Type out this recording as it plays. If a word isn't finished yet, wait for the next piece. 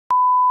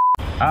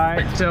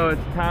Alright, so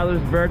it's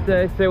Tyler's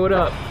birthday. Say what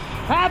up.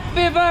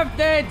 Happy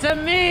birthday to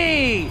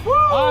me! Woo!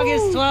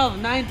 August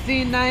 12th,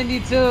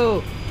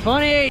 1992.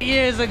 28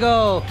 years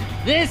ago,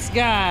 this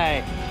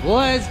guy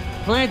was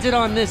planted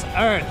on this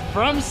earth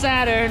from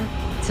Saturn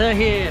to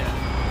here.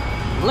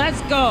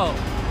 Let's go.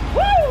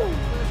 Woo!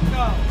 Let's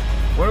go.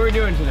 What are we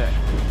doing today?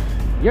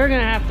 You're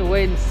gonna have to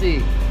wait and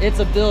see. It's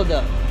a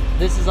build-up.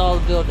 This is all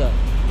the build-up.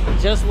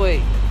 Just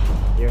wait.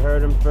 You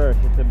heard him first.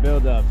 It's a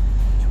build-up.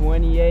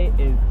 28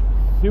 is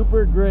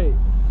super great.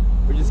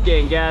 We're just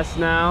getting gas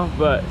now,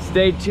 but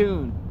stay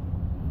tuned.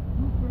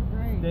 Super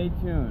great. Stay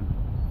tuned.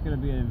 It's gonna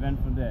be an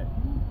eventful day.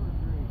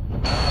 Super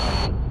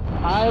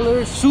great.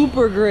 Tyler,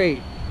 super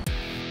great.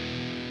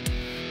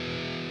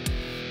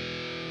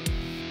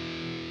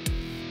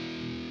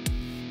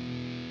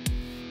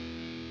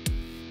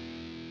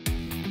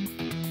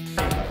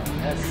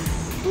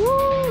 Yes.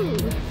 Woo!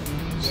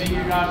 See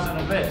you guys in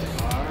a bit.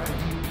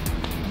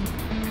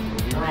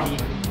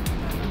 Alright.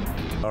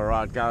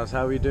 Alright guys,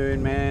 how we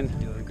doing, man?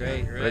 Doing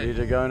great. Ready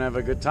to go and have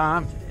a good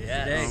time?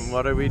 Yeah.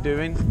 What are we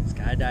doing?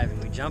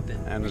 Skydiving, we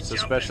jumping. And it's a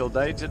special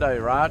day today,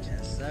 right?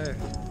 Yes, sir.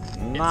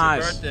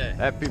 Nice. It's your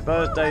birthday. Happy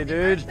birthday,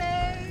 dude.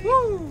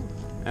 Woo!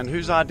 And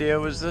whose idea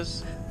was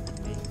this?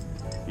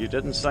 You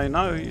didn't say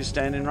no, you're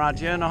standing right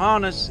here in a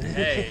harness.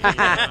 Hey,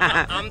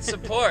 I'm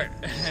support.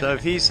 So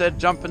if he said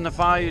jump in the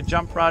fire, you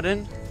jump right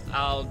in?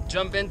 I'll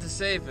jump in to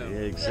save him. Yeah,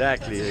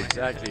 exactly,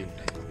 exactly.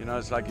 You know,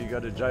 it's like you go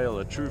to jail,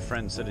 a true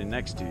friend sitting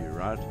next to you,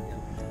 right?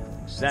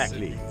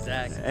 Exactly.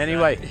 Exactly.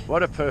 Anyway,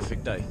 what a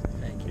perfect day.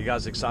 Thank you. You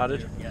guys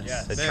excited?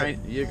 Yes.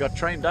 You got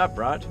trained up,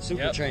 right?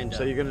 Super trained up.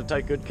 So you're going to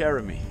take good care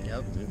of me.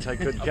 Yep. And take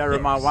good care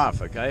of my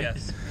wife, okay?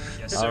 Yes.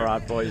 Yes, sir. All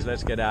right, boys,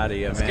 let's get out of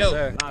here, man.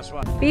 go. Nice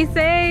one. Be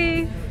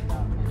safe.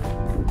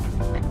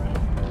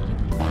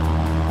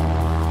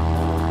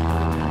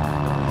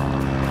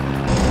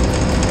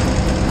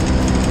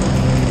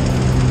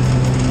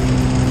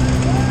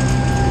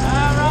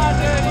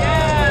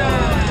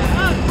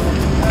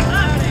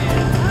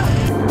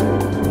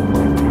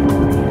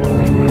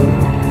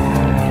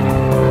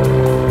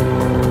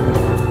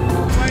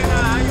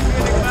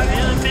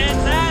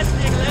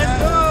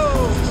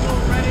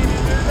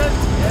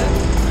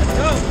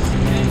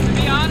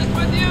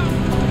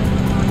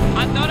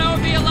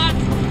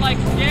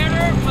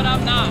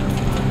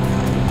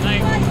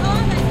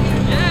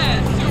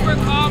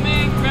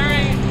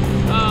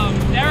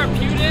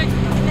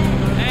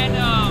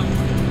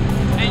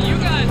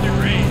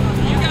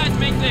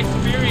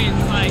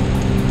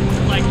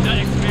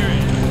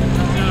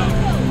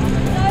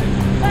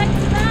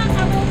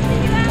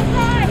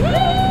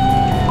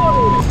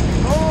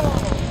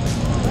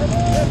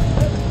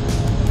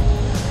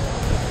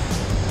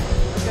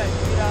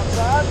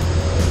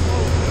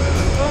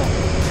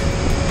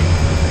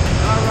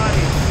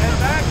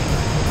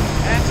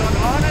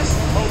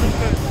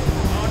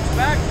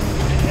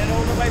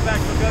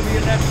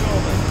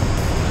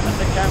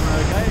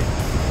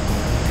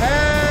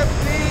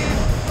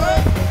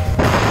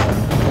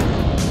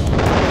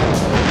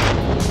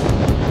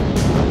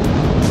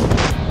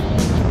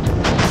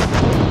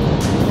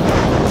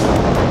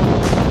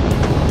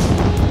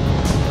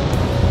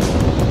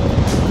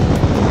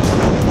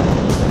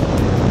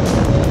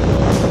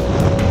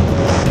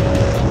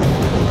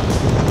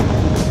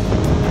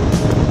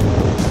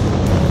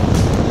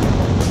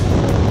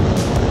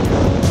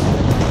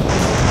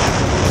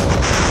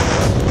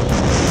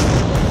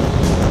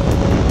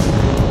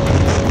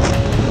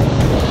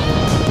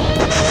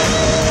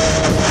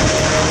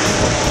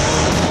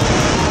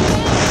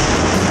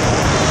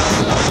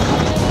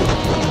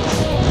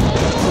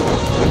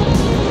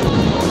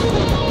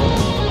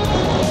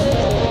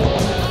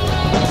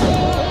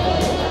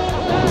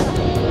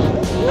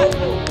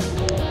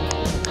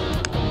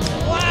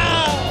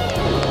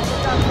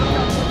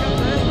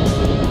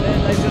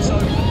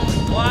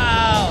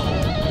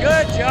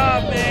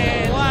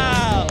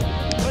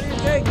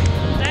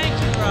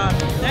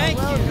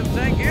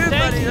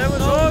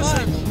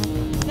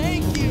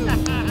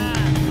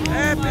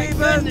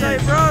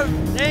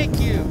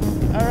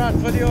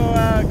 Put your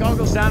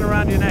goggles down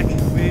around your neck.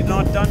 We're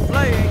not done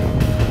playing.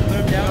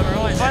 There's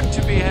got fun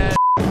to be had.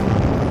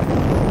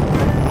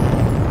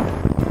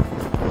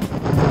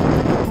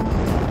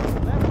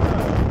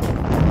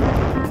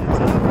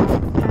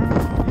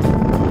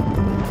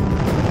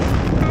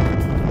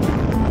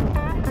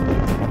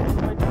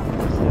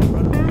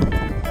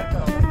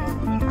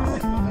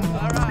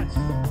 All right,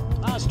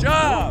 nice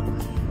job.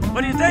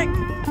 What do you think?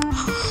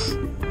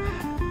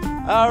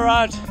 All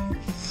right.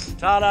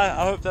 Tyler,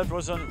 I hope that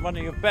was one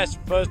of your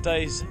best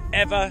birthdays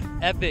ever.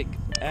 Epic.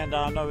 And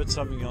I know it's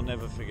something you'll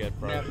never forget,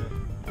 bro. Never.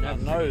 And I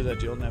know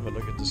that you'll never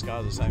look at the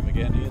sky the same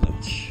again either.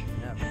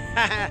 Never.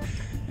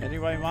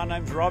 Anyway, my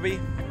name's Robbie,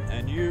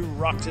 and you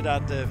rocked it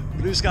out there.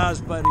 Blue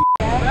skies, buddy.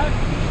 Back,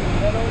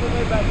 head all the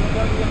way back. We'll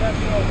go to your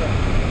left shoulder.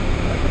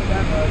 That's the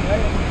camera,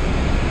 okay?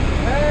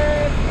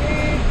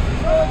 Happy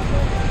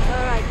birthday!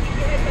 All right, keep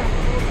your head down.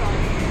 Hold on.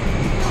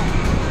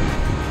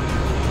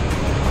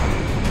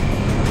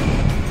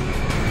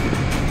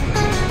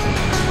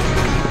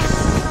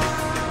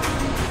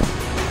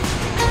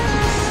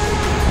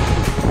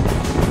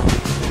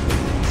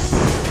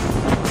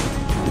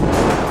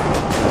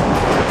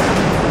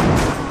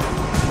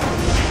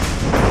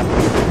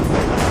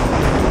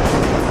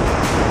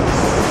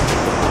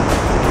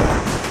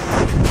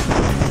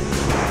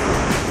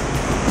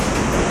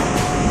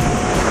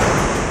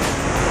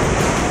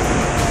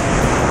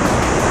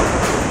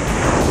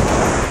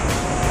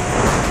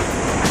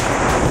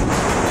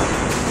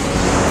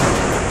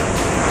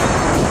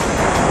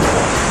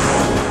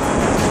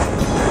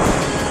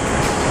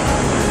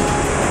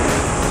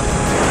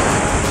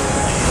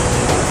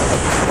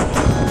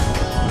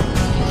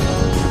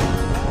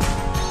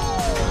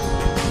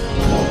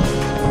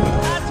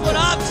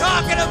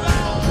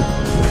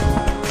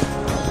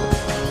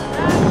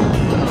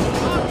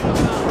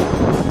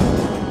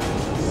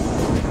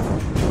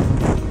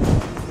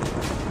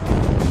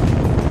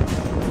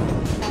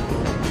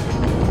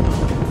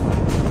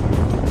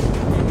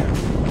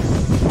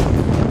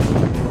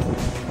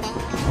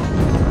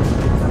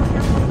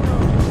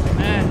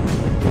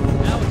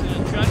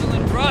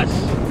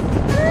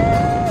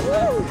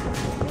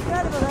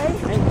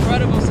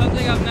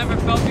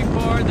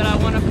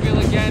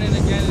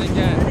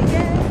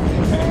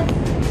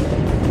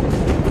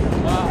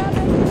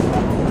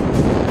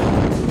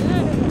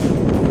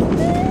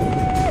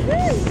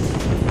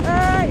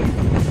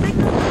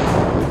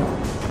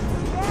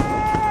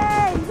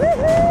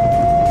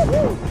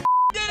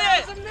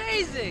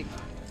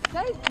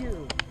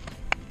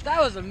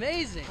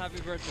 Happy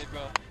birthday,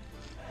 bro.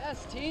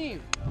 Yes,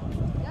 team.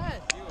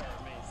 Yes. You are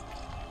amazing.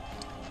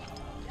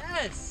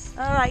 Yes.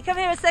 All right, come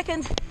here a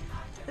second.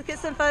 Look at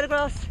some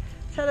photographs.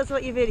 Tell us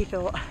what you really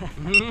thought.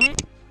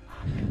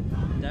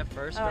 That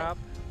first All right. drop,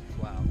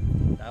 wow,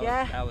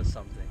 Yeah. that was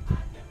something.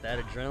 That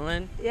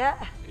adrenaline.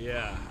 Yeah.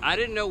 Yeah, I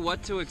didn't know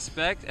what to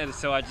expect, and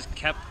so I just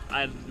kept,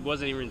 I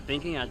wasn't even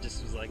thinking, I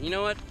just was like, you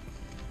know what?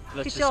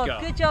 Let's Good just job. go.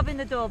 Good job in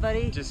the door,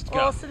 buddy. Just go.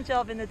 Awesome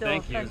job in the door.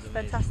 Thank you.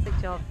 Fantastic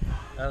job.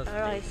 That was All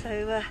right,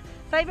 amazing. so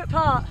favourite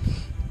part?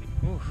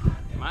 Oof.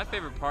 My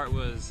favorite part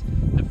was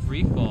the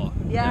free fall.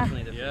 Yeah.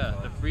 Definitely the Yeah,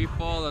 the free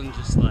fall and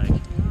just like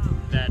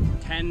that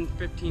 10,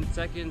 15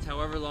 seconds,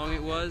 however long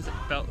it was, it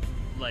felt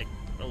like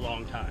a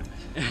long time.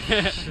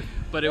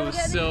 But it was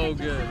so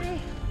good.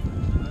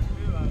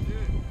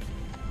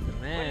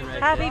 man right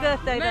Happy there.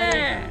 birthday,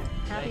 Man. buddy.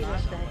 Happy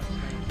birthday.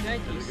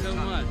 Thank you so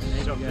much.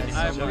 So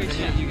I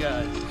appreciate you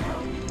guys.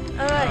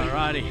 All right.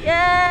 Alrighty.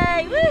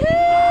 Yay!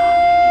 Woohoo!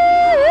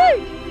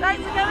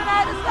 Thanks for coming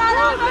out to start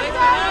our Thanks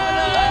for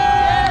having us.